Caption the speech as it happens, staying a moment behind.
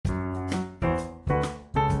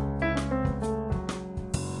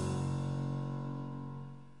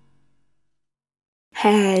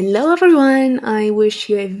Hello, everyone. I wish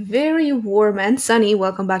you a very warm and sunny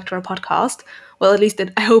welcome back to our podcast. Well, at least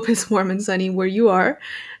I hope it's warm and sunny where you are,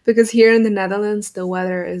 because here in the Netherlands, the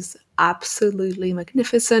weather is absolutely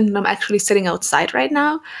magnificent. And I'm actually sitting outside right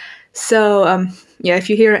now. So, if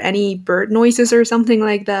you hear any bird noises or something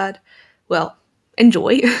like that, well,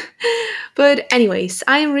 enjoy. But, anyways,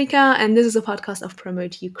 I am Rika, and this is a podcast of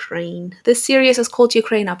Promote Ukraine. This series is called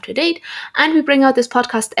Ukraine Up to Date, and we bring out this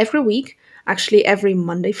podcast every week, actually every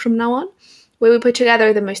Monday from now on, where we put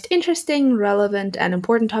together the most interesting, relevant, and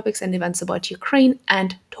important topics and events about Ukraine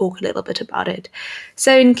and talk a little bit about it.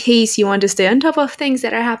 So, in case you want to stay on top of things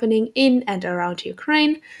that are happening in and around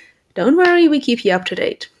Ukraine, don't worry, we keep you up to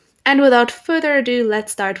date. And without further ado,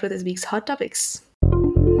 let's start with this week's hot topics.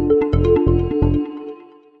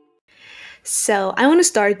 So, I want to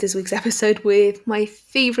start this week's episode with my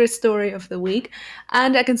favorite story of the week,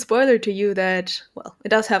 and I can spoiler to you that, well, it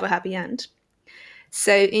does have a happy end.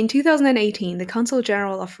 So, in 2018, the Consul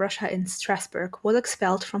General of Russia in Strasbourg was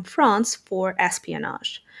expelled from France for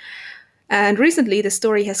espionage. And recently, the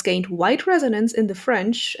story has gained wide resonance in the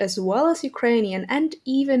French, as well as Ukrainian and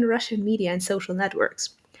even Russian media and social networks.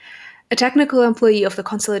 A technical employee of the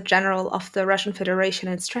Consulate General of the Russian Federation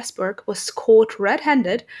in Strasbourg was caught red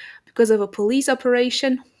handed because of a police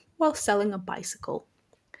operation while selling a bicycle.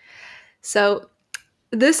 So,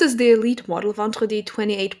 this is the elite model Vendredi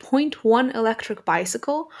 28.1 electric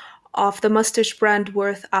bicycle of the Mustache brand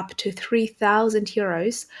worth up to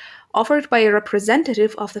 €3,000, offered by a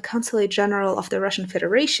representative of the Consulate General of the Russian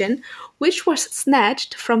Federation, which was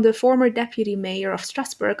snatched from the former deputy mayor of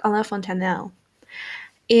Strasbourg, Alain Fontanelle.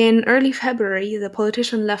 In early February, the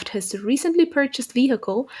politician left his recently purchased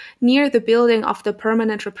vehicle near the building of the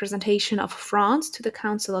Permanent Representation of France to the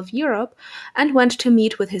Council of Europe and went to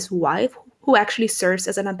meet with his wife, who actually serves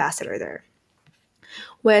as an ambassador there.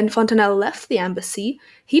 When Fontanelle left the embassy,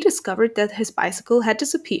 he discovered that his bicycle had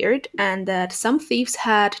disappeared and that some thieves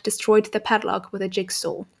had destroyed the padlock with a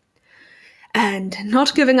jigsaw. And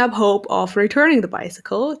not giving up hope of returning the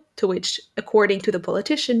bicycle, to which, according to the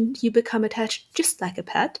politician, you become attached just like a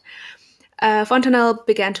pet, Fontanelle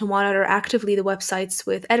began to monitor actively the websites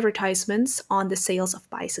with advertisements on the sales of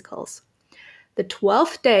bicycles. The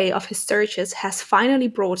 12th day of his searches has finally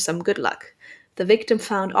brought some good luck. The victim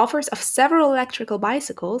found offers of several electrical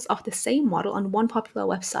bicycles of the same model on one popular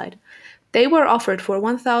website. They were offered for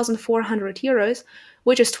 €1,400,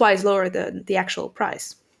 which is twice lower than the actual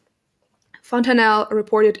price. Fontanelle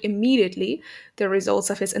reported immediately the results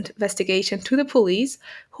of his investigation to the police,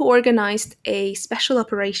 who organized a special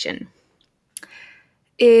operation.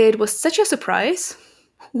 It was such a surprise,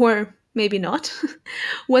 or maybe not,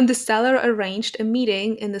 when the seller arranged a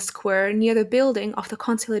meeting in the square near the building of the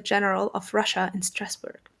Consulate General of Russia in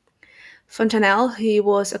Strasbourg. Fontanelle, who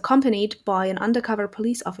was accompanied by an undercover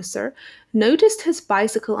police officer, noticed his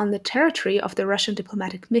bicycle on the territory of the Russian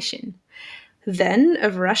diplomatic mission. Then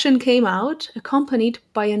a Russian came out, accompanied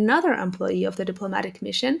by another employee of the diplomatic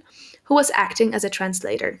mission, who was acting as a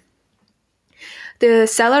translator. The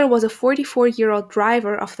seller was a 44-year-old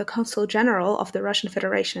driver of the Consul General of the Russian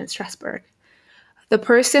Federation in Strasbourg. The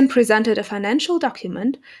person presented a financial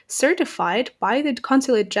document certified by the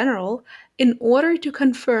Consulate General in order to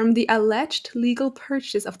confirm the alleged legal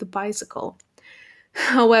purchase of the bicycle.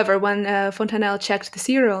 However, when Fontanelle checked the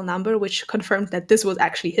serial number, which confirmed that this was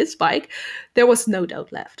actually his bike, there was no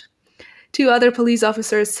doubt left. Two other police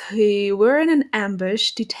officers who were in an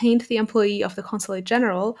ambush detained the employee of the Consulate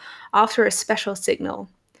General after a special signal.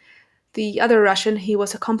 The other Russian who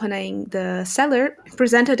was accompanying the seller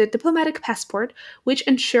presented a diplomatic passport which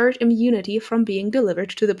ensured immunity from being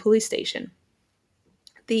delivered to the police station.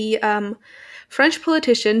 The French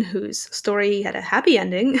politician, whose story had a happy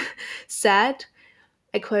ending, said,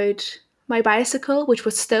 I quote, "My bicycle, which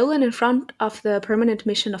was stolen in front of the permanent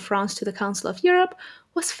mission of France to the Council of Europe,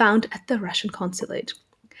 was found at the Russian consulate."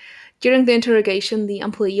 During the interrogation, the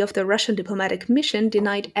employee of the Russian diplomatic mission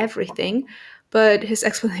denied everything, but his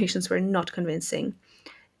explanations were not convincing.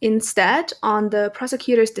 Instead, on the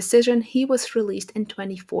prosecutor's decision, he was released in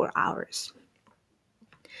 24 hours.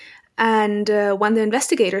 And when the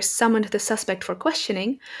investigators summoned the suspect for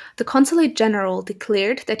questioning, the consulate general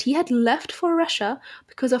declared that he had left for Russia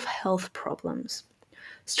because of health problems.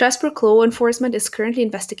 Strasbourg law enforcement is currently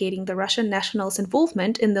investigating the Russian nationals'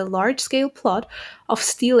 involvement in the large-scale plot of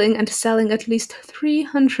stealing and selling at least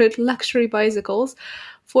 300 luxury bicycles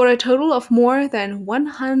for a total of more than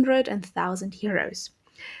 €100,000.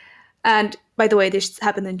 And by the way, this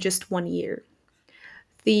happened in just 1 year.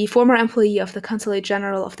 The former employee of the Consulate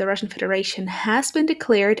General of the Russian Federation has been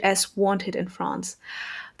declared as wanted in France.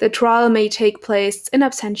 The trial may take place in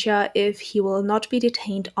absentia if he will not be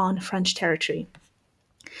detained on French territory.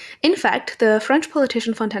 In fact, the French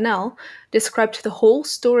politician Fontanelle described the whole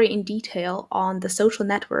story in detail on the social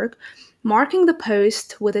network, marking the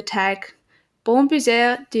post with the tag Bon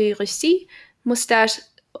baiser de Russie, moustache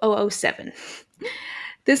 007.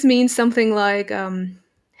 This means something like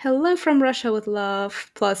hello from Russia with love,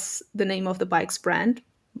 plus the name of the bike's brand,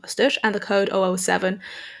 Mustache, and the code 007,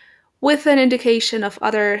 with an indication of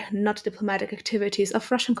other not diplomatic activities of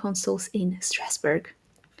Russian consuls in Strasbourg.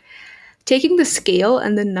 Taking the scale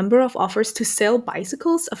and the number of offers to sell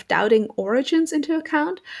bicycles of doubting origins into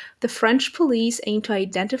account, the French police aim to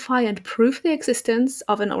identify and prove the existence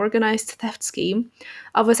of an organized theft scheme,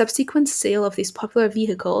 of a subsequent sale of these popular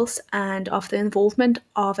vehicles, and of the involvement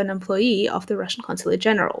of an employee of the Russian Consulate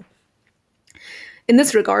General. In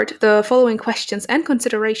this regard, the following questions and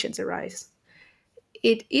considerations arise.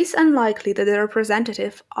 It is unlikely that the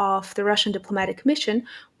representative of the Russian diplomatic mission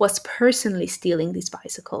was personally stealing these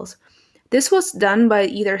bicycles. This was done by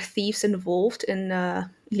either thieves involved in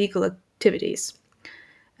illegal activities.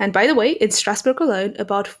 And by the way, in Strasbourg alone,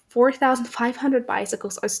 about 4,500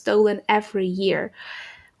 bicycles are stolen every year.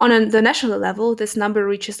 On the national level, this number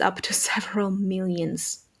reaches up to several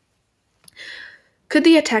millions. Could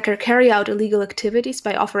the attacker carry out illegal activities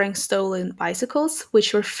by offering stolen bicycles,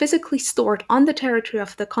 which were physically stored on the territory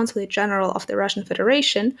of the Consulate General of the Russian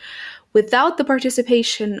Federation, without the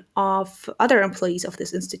participation of other employees of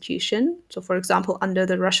this institution, so for example, under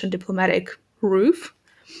the Russian diplomatic roof?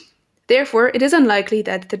 Therefore, it is unlikely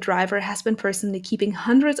that the driver has been personally keeping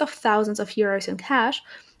hundreds of thousands of euros in cash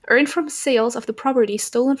earned from sales of the property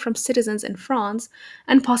stolen from citizens in France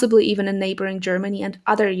and possibly even in neighboring Germany and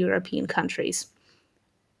other European countries.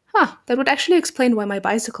 That would actually explain why my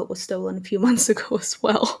bicycle was stolen a few months ago as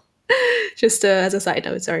well. Just as a side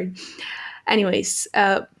note, sorry. Anyways,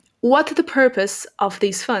 what the purpose of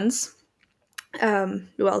these funds?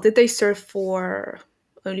 Did they serve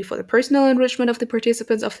only for the personal enrichment of the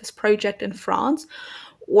participants of this project in France,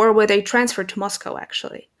 or were they transferred to Moscow,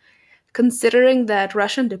 actually? Considering that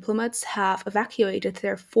Russian diplomats have evacuated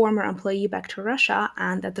their former employee back to Russia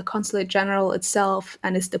and that the Consulate General itself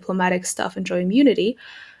and its diplomatic staff enjoy immunity,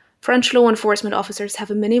 French law enforcement officers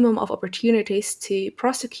have a minimum of opportunities to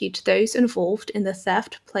prosecute those involved in the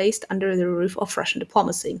theft placed under the roof of Russian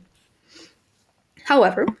diplomacy.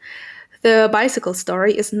 However, the bicycle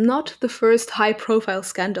story is not the first high-profile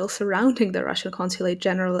scandal surrounding the Russian Consulate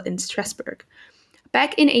General in Strasbourg.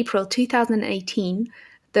 Back in April 2018,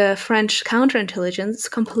 the French counterintelligence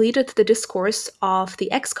completed the discourse of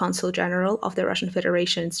the ex-consul general of the Russian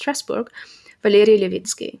Federation in Strasbourg, Valery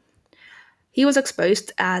Levitsky. He was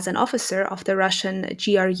exposed as an officer of the Russian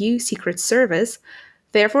GRU Secret Service,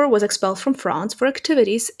 therefore was expelled from France for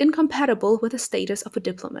activities incompatible with the status of a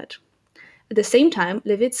diplomat. At the same time,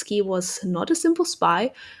 Levitsky was not a simple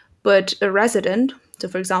spy, but a resident, so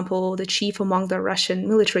for example, the chief among the Russian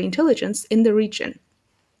military intelligence in the region.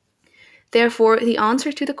 Therefore, the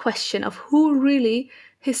answer to the question of who really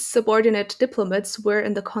his subordinate diplomats were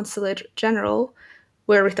in the Consulate General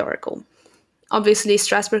were rhetorical. Obviously,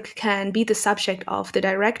 Strasbourg can be the subject of the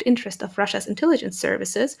direct interest of Russia's intelligence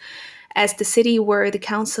services, as the city where the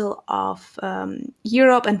Council of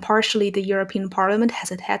Europe and partially the European Parliament has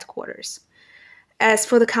its headquarters. As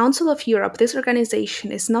for the Council of Europe, this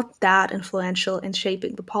organization is not that influential in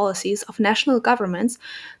shaping the policies of national governments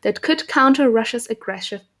that could counter Russia's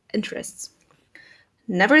aggressive interests.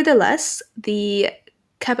 Nevertheless, the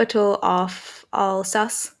capital of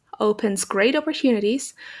Alsace opens great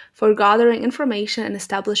opportunities for gathering information and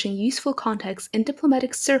establishing useful contacts in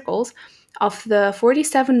diplomatic circles of the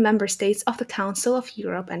 47 member states of the Council of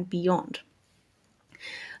Europe and beyond.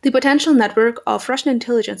 The potential network of Russian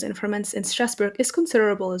intelligence informants in Strasbourg is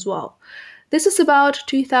considerable as well. This is about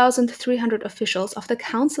 2,300 officials of the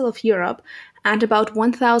Council of Europe and about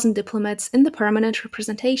 1,000 diplomats in the permanent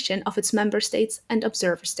representation of its member states and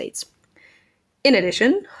observer states. In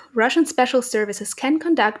addition, Russian special services can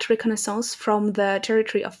conduct reconnaissance from the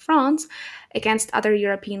territory of France against other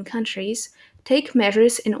European countries, take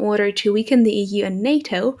measures in order to weaken the EU and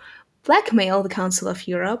NATO, blackmail the Council of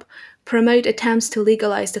Europe, promote attempts to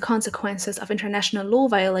legalize the consequences of international law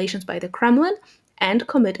violations by the Kremlin, and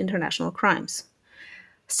commit international crimes.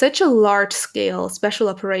 Such a large-scale special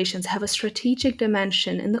operations have a strategic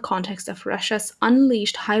dimension in the context of Russia's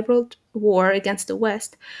unleashed hybrid war against the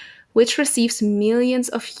West, which receives millions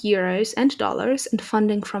of euros and dollars in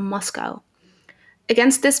funding from Moscow.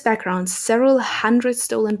 Against this background, several hundred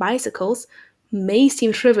stolen bicycles may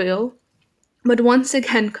seem trivial, but once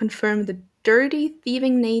again confirmed the dirty,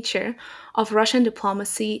 thieving nature of Russian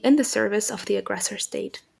diplomacy in the service of the aggressor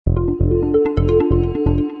state.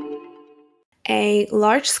 A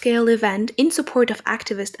large-scale event in support of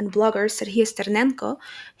activist and blogger Serhiy Sternenko,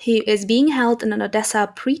 who is being held in an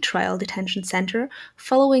Odessa pre-trial detention center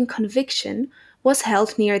following conviction, was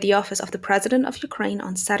held near the office of the President of Ukraine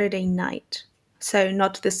on Saturday night. So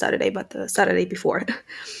not this Saturday, but the Saturday before.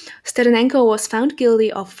 Sternenko was found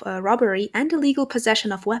guilty of robbery and illegal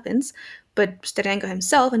possession of weapons, but Sternenko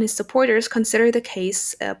himself and his supporters consider the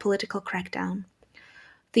case a political crackdown.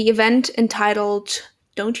 The event, entitled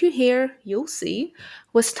Don't You Hear, You'll See,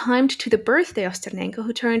 was timed to the birthday of Sternenko,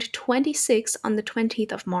 who turned 26 on the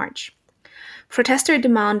 20th of March. Protesters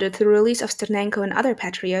demanded the release of Sternenko and other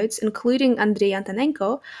patriots, including Andrei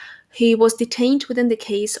Antonenko. He was detained within the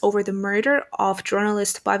case over the murder of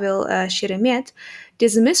journalist Pavel Sheremet,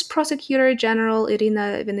 dismissed Prosecutor General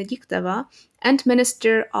Irina Venediktova, and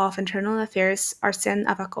Minister of Internal Affairs Arsen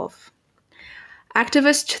Avakov.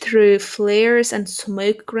 Activists threw flares and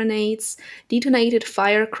smoke grenades, detonated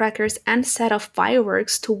firecrackers, and set off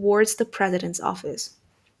fireworks towards the president's office.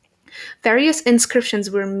 Various inscriptions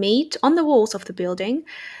were made on the walls of the building,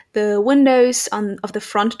 the windows of the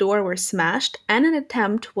front door were smashed, and an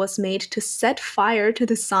attempt was made to set fire to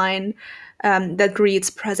the sign that reads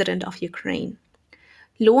President of Ukraine.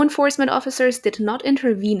 Law enforcement officers did not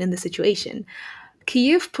intervene in the situation.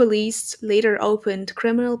 Kyiv police later opened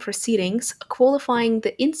criminal proceedings, qualifying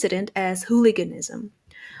the incident as hooliganism.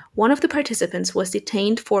 One of the participants was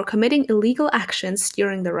detained for committing illegal actions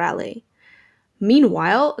during the rally.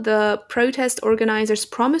 Meanwhile, the protest organizers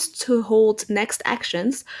promised to hold next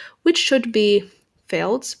actions, which should be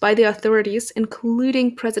failed by the authorities,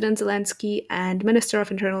 including President Zelensky and Minister of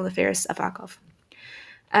Internal Affairs Avakov.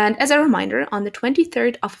 And as a reminder, on the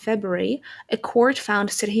 23rd of February, a court found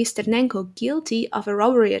Serhiy Sternenko guilty of a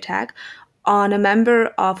robbery attack on a member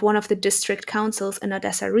of one of the district councils in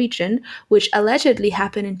Odessa region, which allegedly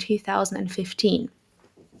happened in 2015.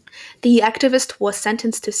 The activist was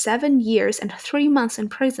sentenced to 7 years and 3 months in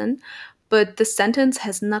prison, but the sentence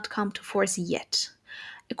has not come to force yet.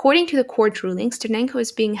 According to the court ruling, Sternenko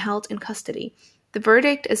is being held in custody. The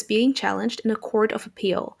verdict is being challenged in a court of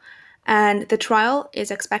appeal, and the trial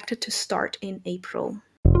is expected to start in April.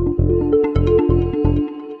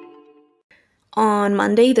 On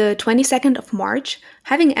Monday, the 22nd of March,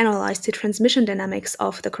 having analyzed the transmission dynamics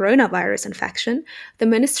of the coronavirus infection, the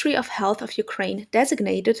Ministry of Health of Ukraine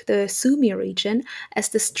designated the Sumy region as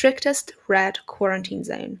the strictest red quarantine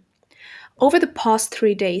zone. Over the past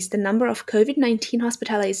 3 days, the number of COVID-19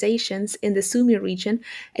 hospitalizations in the Sumy region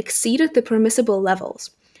exceeded the permissible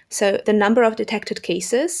levels. So the number of detected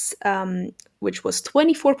cases, which was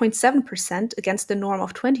 24.7% against the norm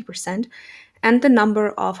of 20%, and the number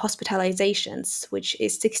of hospitalizations, which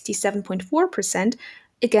is 67.4%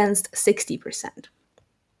 against 60%.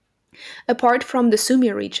 Apart from the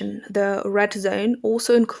Sumy region, the red zone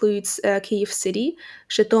also includes Kyiv City,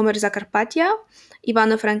 Zhytomyr Zakarpattia,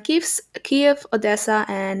 Ivano-Frankivsk, Kyiv, Odessa,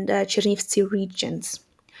 and Chernivtsi regions.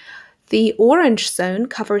 The orange zone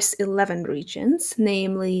covers 11 regions,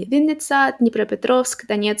 namely Vinnytsia, Dnipropetrovsk,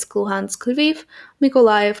 Donetsk, Luhansk, Lviv,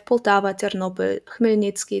 Mykolaiv, Poltava, Ternopil,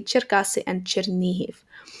 Khmelnytsky, Cherkasy, and Chernihiv.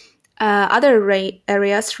 Other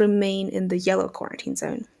areas remain in the yellow quarantine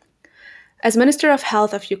zone. As Minister of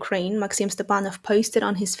Health of Ukraine, Maxim Stepanov posted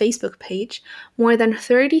on his Facebook page, more than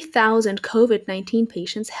 30,000 COVID-19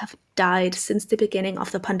 patients have died since the beginning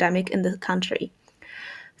of the pandemic in the country.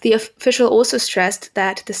 The official also stressed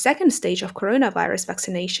that the second stage of coronavirus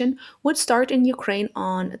vaccination would start in Ukraine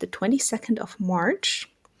on the 22nd of March.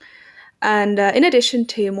 And in addition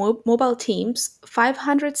to mobile teams,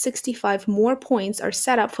 565 more points are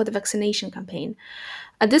set up for the vaccination campaign.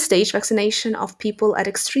 At this stage, vaccination of people at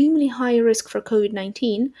extremely high risk for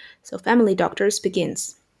COVID-19, so family doctors,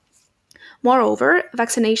 begins. Moreover,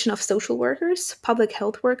 vaccination of social workers, public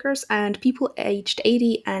health workers, and people aged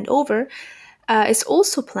 80 and over is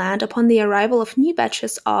also planned upon the arrival of new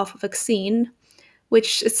batches of vaccine,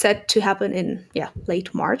 which is said to happen in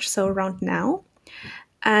late March, so around now.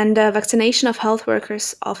 And vaccination of health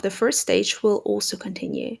workers of the first stage will also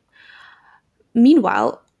continue.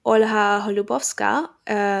 Meanwhile, Olha Holubowska,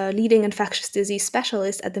 a leading infectious disease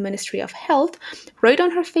specialist at the Ministry of Health, wrote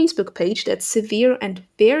on her Facebook page that severe and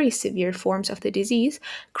very severe forms of the disease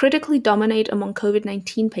critically dominate among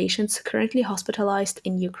COVID-19 patients currently hospitalized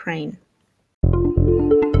in Ukraine.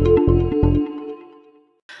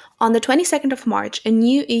 On the 22nd of March, a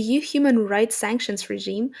new EU human rights sanctions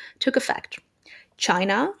regime took effect.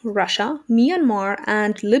 China, Russia, Myanmar,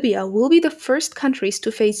 and Libya will be the first countries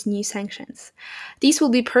to face new sanctions. These will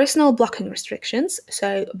be personal blocking restrictions,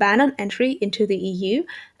 so ban on entry into the EU,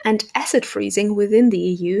 and asset freezing within the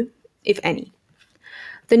EU, if any.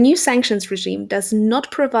 The new sanctions regime does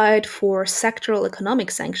not provide for sectoral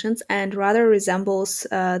economic sanctions and rather resembles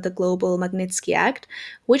the global Magnitsky Act,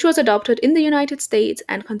 which was adopted in the United States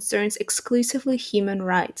and concerns exclusively human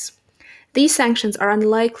rights. These sanctions are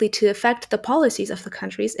unlikely to affect the policies of the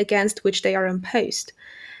countries against which they are imposed.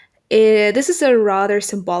 This is a rather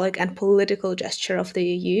symbolic and political gesture of the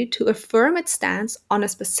EU to affirm its stance on a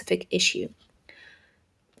specific issue.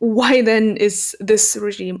 Why then is this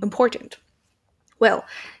regime important? Well,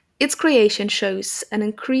 its creation shows an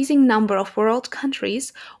increasing number of world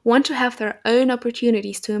countries want to have their own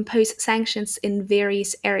opportunities to impose sanctions in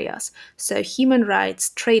various areas, so human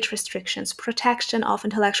rights, trade restrictions, protection of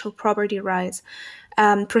intellectual property rights,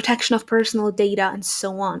 protection of personal data, and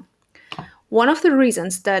so on. One of the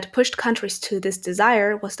reasons that pushed countries to this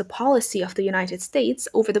desire was the policy of the United States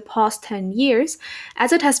over the past 10 years,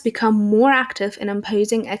 as it has become more active in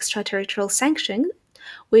imposing extraterritorial sanctions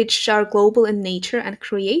which are global in nature and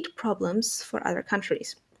create problems for other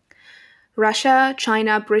countries. Russia,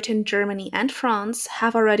 China, Britain, Germany, and France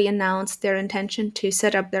have already announced their intention to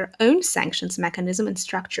set up their own sanctions mechanism and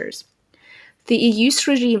structures. The EU's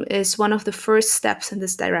regime is one of the first steps in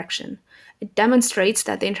this direction. It demonstrates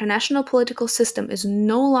that the international political system is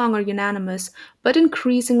no longer unanimous, but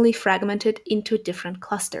increasingly fragmented into different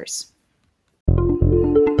clusters.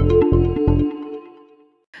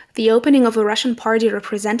 The opening of a Russian party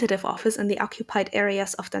representative office in the occupied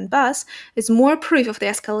areas of Donbass is more proof of the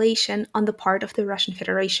escalation on the part of the Russian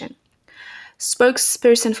Federation.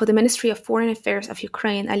 Spokesperson for the Ministry of Foreign Affairs of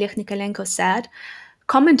Ukraine, Oleg Nikolenko, said,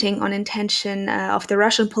 commenting on intention of the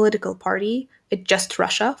Russian political party, Just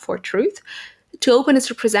Russia for Truth, to open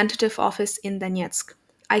its representative office in Donetsk.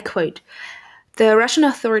 I quote, "The Russian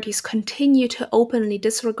authorities continue to openly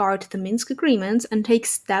disregard the Minsk agreements and take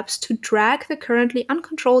steps to drag the currently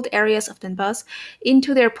uncontrolled areas of Donbass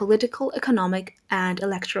into their political, economic, and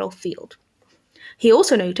electoral field." He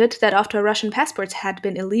also noted that after Russian passports had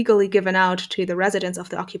been illegally given out to the residents of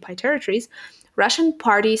the occupied territories, Russian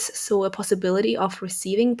parties saw a possibility of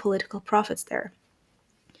receiving political profits there.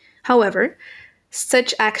 However,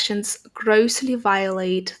 such actions grossly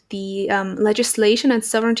violate the legislation and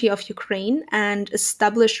sovereignty of Ukraine and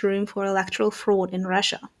establish room for electoral fraud in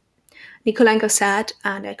Russia. Nikolenko said,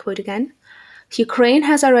 and I quote again, "Ukraine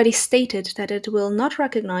has already stated that it will not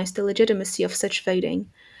recognize the legitimacy of such voting.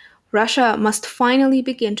 Russia must finally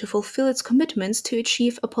begin to fulfill its commitments to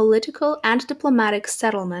achieve a political and diplomatic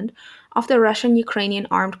settlement of the Russian-Ukrainian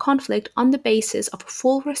armed conflict on the basis of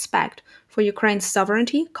full respect for Ukraine's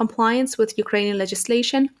sovereignty, compliance with Ukrainian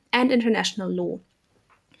legislation, and international law."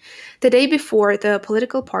 The day before, the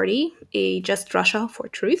political party, Just Russia for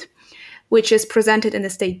Truth, which is presented in the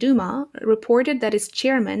State Duma, reported that its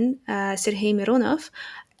chairman, Sergei Mironov,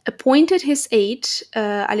 appointed his aide,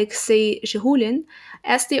 Alexei Zhihulin,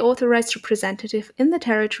 as the authorized representative in the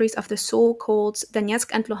territories of the so-called Donetsk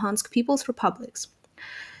and Luhansk People's Republics.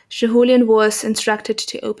 Zhihulin was instructed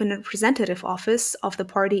to open a representative office of the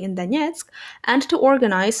party in Donetsk and to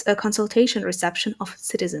organize a consultation reception of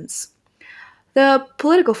citizens. The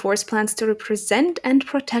political force plans to represent and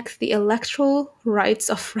protect the electoral rights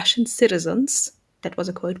of Russian citizens, that was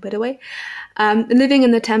a quote, by the way, living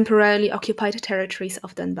in the temporarily occupied territories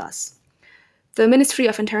of Donbass. The Ministry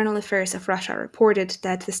of Internal Affairs of Russia reported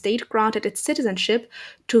that the state granted its citizenship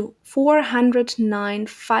to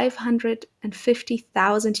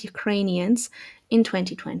 409,550,000 Ukrainians in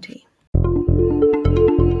 2020.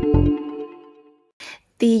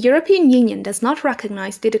 The European Union does not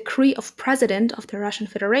recognize the decree of President of the Russian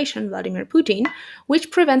Federation, Vladimir Putin,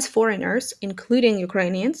 which prevents foreigners, including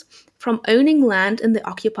Ukrainians, from owning land in the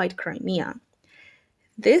occupied Crimea.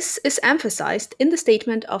 This is emphasized in the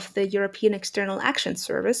statement of the European External Action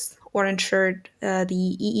Service, or in short,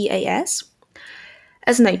 the EEAS.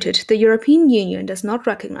 As noted, the European Union does not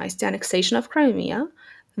recognize the annexation of Crimea,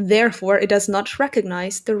 therefore it does not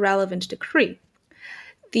recognize the relevant decree.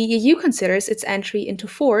 The EU considers its entry into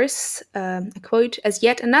force, I quote, as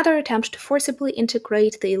yet another attempt to forcibly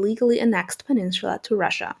integrate the illegally annexed peninsula to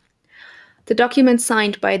Russia. The document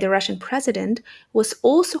signed by the Russian president was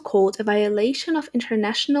also called a violation of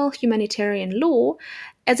international humanitarian law,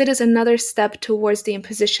 as it is another step towards the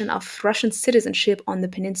imposition of Russian citizenship on the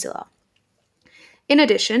peninsula. In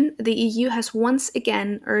addition, the EU has once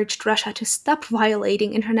again urged Russia to stop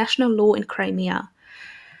violating international law in Crimea.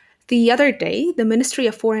 The other day, the Ministry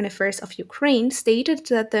of Foreign Affairs of Ukraine stated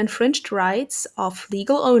that the infringed rights of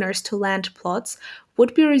legal owners to land plots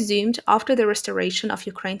would be resumed after the restoration of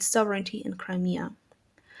Ukraine's sovereignty in Crimea.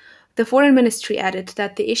 The Foreign Ministry added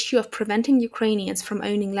that the issue of preventing Ukrainians from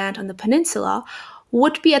owning land on the peninsula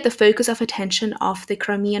would be at the focus of attention of the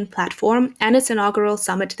Crimean Platform and its inaugural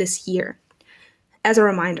summit this year. As a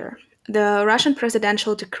reminder, the Russian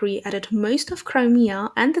presidential decree added most of Crimea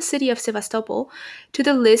and the city of Sevastopol to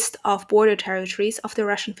the list of border territories of the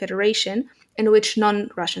Russian Federation in which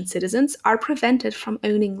non-Russian citizens are prevented from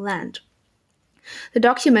owning land. The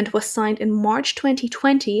document was signed in March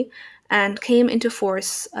 2020 and came into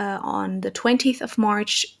force on the 20th of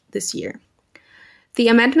March this year. The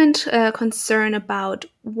amendment concerned about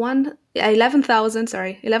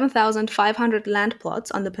 11,500 land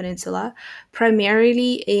plots on the peninsula,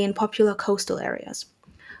 primarily in popular coastal areas.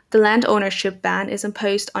 The land ownership ban is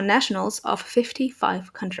imposed on nationals of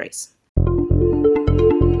 55 countries.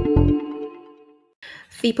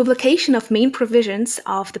 The publication of main provisions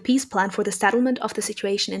of the peace plan for the settlement of the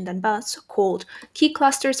situation in Donbass, called Key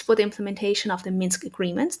Clusters for the Implementation of the Minsk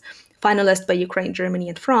Agreements, finalized by Ukraine, Germany,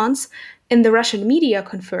 and France, in the Russian media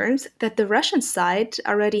confirms that the Russian side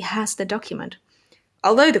already has the document,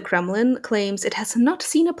 although the Kremlin claims it has not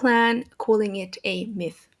seen a plan, calling it a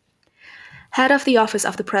myth. Head of the Office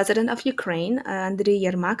of the President of Ukraine, Andriy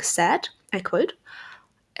Yermak, said, I quote,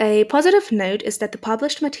 "A positive note is that the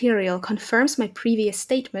published material confirms my previous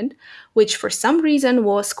statement, which for some reason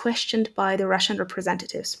was questioned by the Russian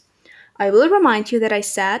representatives. I will remind you that I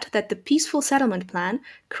said that the peaceful settlement plan,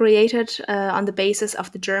 created on the basis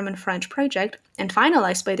of the German-French project and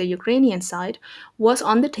finalized by the Ukrainian side, was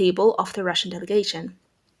on the table of the Russian delegation."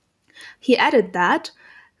 He added that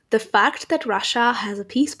the fact that Russia has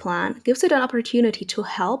a peace plan gives it an opportunity to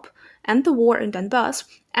help end the war in Donbass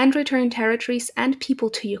and return territories and people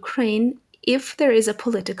to Ukraine if there is a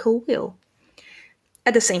political will.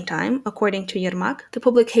 At the same time, according to Yermak, the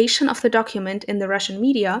publication of the document in the Russian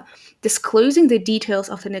media, disclosing the details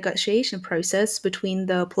of the negotiation process between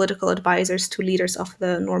the political advisors to leaders of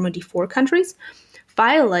the Normandy 4 countries,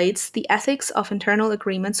 violates the ethics of internal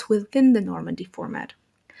agreements within the Normandy format.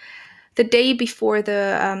 The day before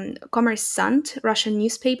the Kommersant Russian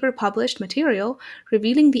newspaper published material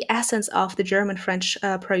revealing the essence of the German-French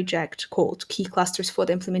project called Key Clusters for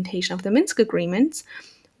the Implementation of the Minsk Agreements,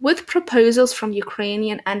 with proposals from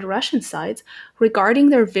Ukrainian and Russian sides regarding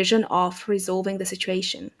their vision of resolving the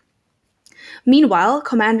situation. Meanwhile,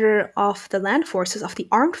 commander of the land forces of the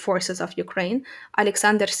armed forces of Ukraine,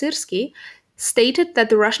 Alexander Syrsky, stated that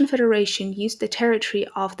the Russian Federation used the territory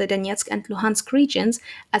of the Donetsk and Luhansk regions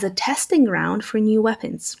as a testing ground for new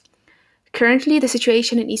weapons. Currently, the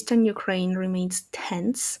situation in eastern Ukraine remains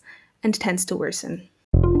tense and tends to worsen.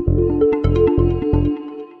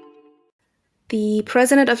 The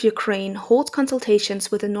president of Ukraine holds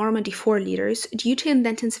consultations with the Normandy 4 leaders due to an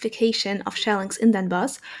intensification of shellings in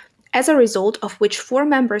Donbass, as a result of which 4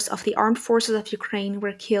 members of the armed forces of Ukraine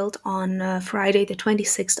were killed on Friday, the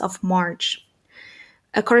 26th of March.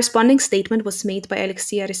 A corresponding statement was made by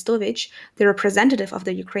Alexei Arestovich, the representative of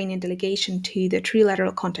the Ukrainian delegation to the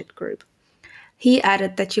Trilateral Contact Group. He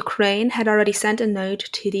added that Ukraine had already sent a note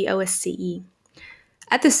to the OSCE.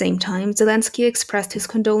 At the same time, Zelensky expressed his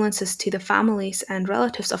condolences to the families and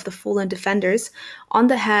relatives of the fallen defenders on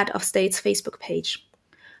the Head of State's Facebook page.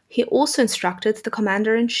 He also instructed the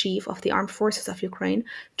commander-in-chief of the armed forces of Ukraine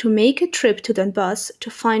to make a trip to Donbass to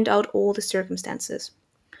find out all the circumstances.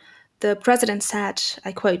 The president said,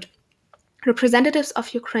 I quote, "Representatives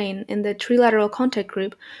of Ukraine in the Trilateral Contact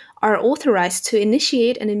Group are authorized to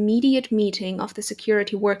initiate an immediate meeting of the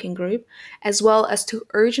Security Working Group, as well as to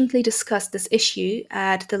urgently discuss this issue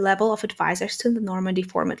at the level of advisors to the Normandy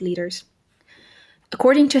format leaders."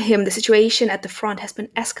 According to him, the situation at the front has been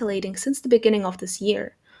escalating since the beginning of this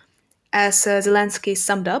year. As Zelensky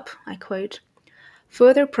summed up, I quote,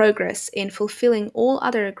 "Further progress in fulfilling all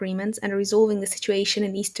other agreements and resolving the situation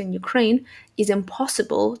in eastern Ukraine is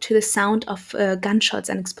impossible to the sound of gunshots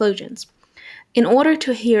and explosions. In order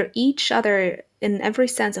to hear each other in every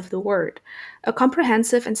sense of the word, a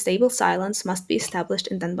comprehensive and stable silence must be established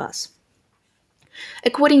in Donbass."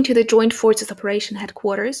 According to the Joint Forces Operation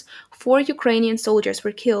Headquarters, 4 Ukrainian soldiers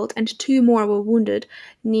were killed and 2 more were wounded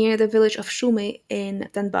near the village of Shumy in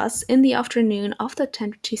Donbass in the afternoon of the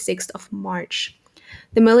 26th of March.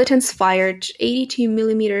 The militants fired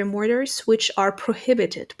 82mm mortars, which are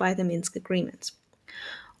prohibited by the Minsk agreements.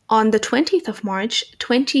 On the 20th of March,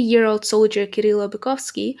 20-year-old soldier Kirilo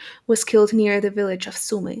Bykovsky was killed near the village of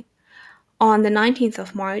Sumy. On the 19th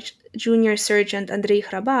of March, Junior Sergeant Andrei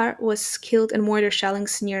Hrabar was killed in mortar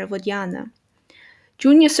shellings near Vodyana.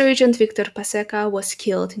 Junior Sergeant Viktor Paseka was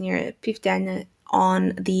killed near Pivdene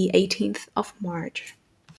on the 18th of March.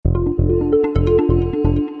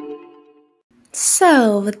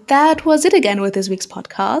 So that was it again with this week's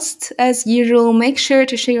podcast. As usual, make sure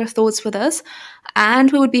to share your thoughts with us,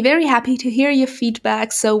 and we would be very happy to hear your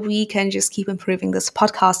feedback so we can just keep improving this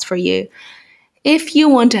podcast for you. If you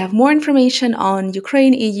want to have more information on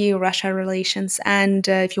Ukraine, EU, Russia relations, and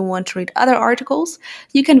if you want to read other articles,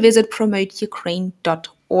 you can visit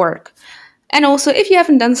promoteukraine.org. And also, if you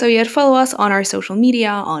haven't done so yet, follow us on our social media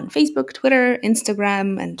on Facebook, Twitter,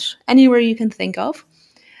 Instagram, and anywhere you can think of.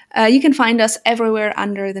 You can find us everywhere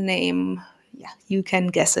under the name, you can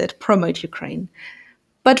guess it, Promote Ukraine.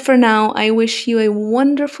 But for now, I wish you a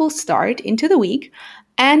wonderful start into the week,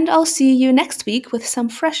 and I'll see you next week with some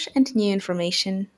fresh and new information.